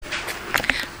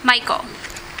Michael.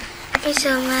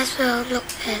 Mr. Maxwell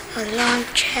looked at a long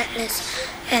checklist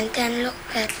and then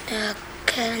looked at the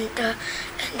calendar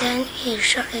and then he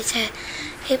shook his head.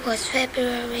 It was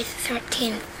February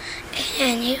 13th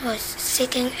and he was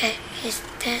sitting at his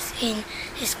desk in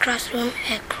his classroom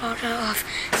at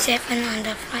 7:15 on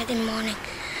the Friday morning,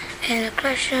 and a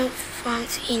question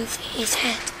formed in his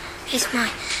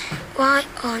mind. Why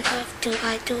on earth do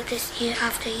I do this year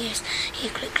after year? He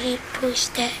quickly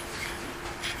pushed that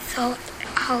thought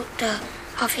out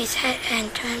of his head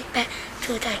and turned back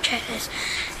to the checklist.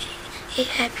 It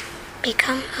had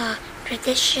become a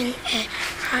tradition at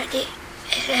Hardy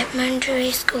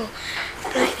Elementary School.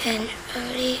 Bright and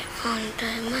early on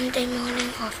the Monday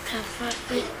morning of the first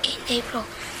week in April,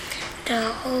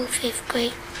 the whole fifth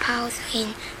grade piled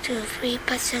into 3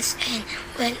 buses and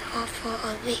went off for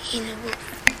a week in the woods.